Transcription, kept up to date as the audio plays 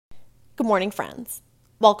Good morning, friends.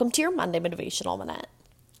 Welcome to your Monday Motivational Minute.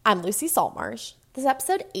 I'm Lucy Saltmarsh. This is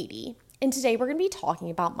episode 80, and today we're going to be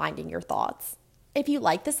talking about minding your thoughts. If you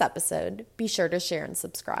like this episode, be sure to share and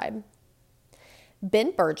subscribe.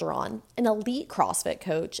 Ben Bergeron, an elite CrossFit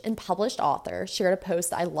coach and published author, shared a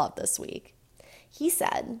post I love this week. He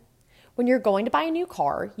said, "When you're going to buy a new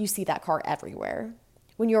car, you see that car everywhere.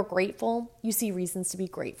 When you're grateful, you see reasons to be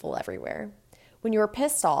grateful everywhere. When you're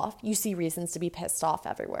pissed off, you see reasons to be pissed off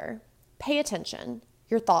everywhere. Pay attention.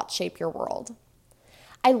 Your thoughts shape your world."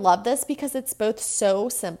 I love this because it's both so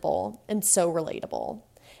simple and so relatable.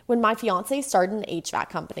 When my fiance started an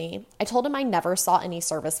HVAC company, I told him I never saw any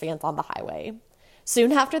service vans on the highway.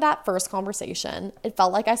 Soon after that first conversation, it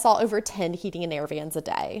felt like I saw over 10 heating and air vans a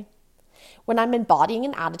day. When I'm embodying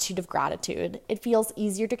an attitude of gratitude, it feels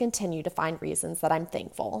easier to continue to find reasons that I'm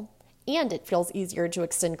thankful, and it feels easier to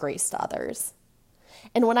extend grace to others.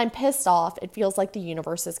 And when I'm pissed off, it feels like the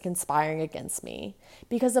universe is conspiring against me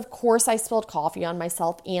because of course I spilled coffee on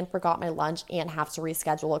myself and forgot my lunch and have to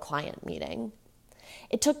reschedule a client meeting.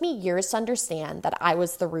 It took me years to understand that I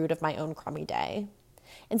was the root of my own crummy day.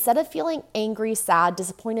 Instead of feeling angry, sad,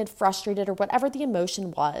 disappointed, frustrated, or whatever the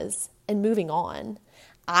emotion was, and moving on,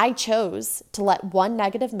 I chose to let one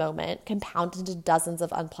negative moment compound into dozens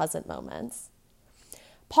of unpleasant moments.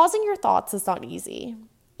 Pausing your thoughts is not easy.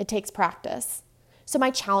 It takes practice. So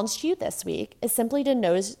my challenge to you this week is simply to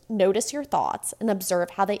notice your thoughts and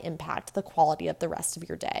observe how they impact the quality of the rest of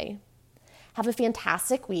your day. Have a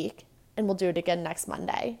fantastic week, and we'll do it again next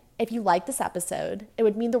Monday. If you like this episode, it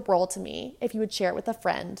would mean the world to me if you would share it with a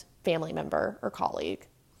friend, family member, or colleague.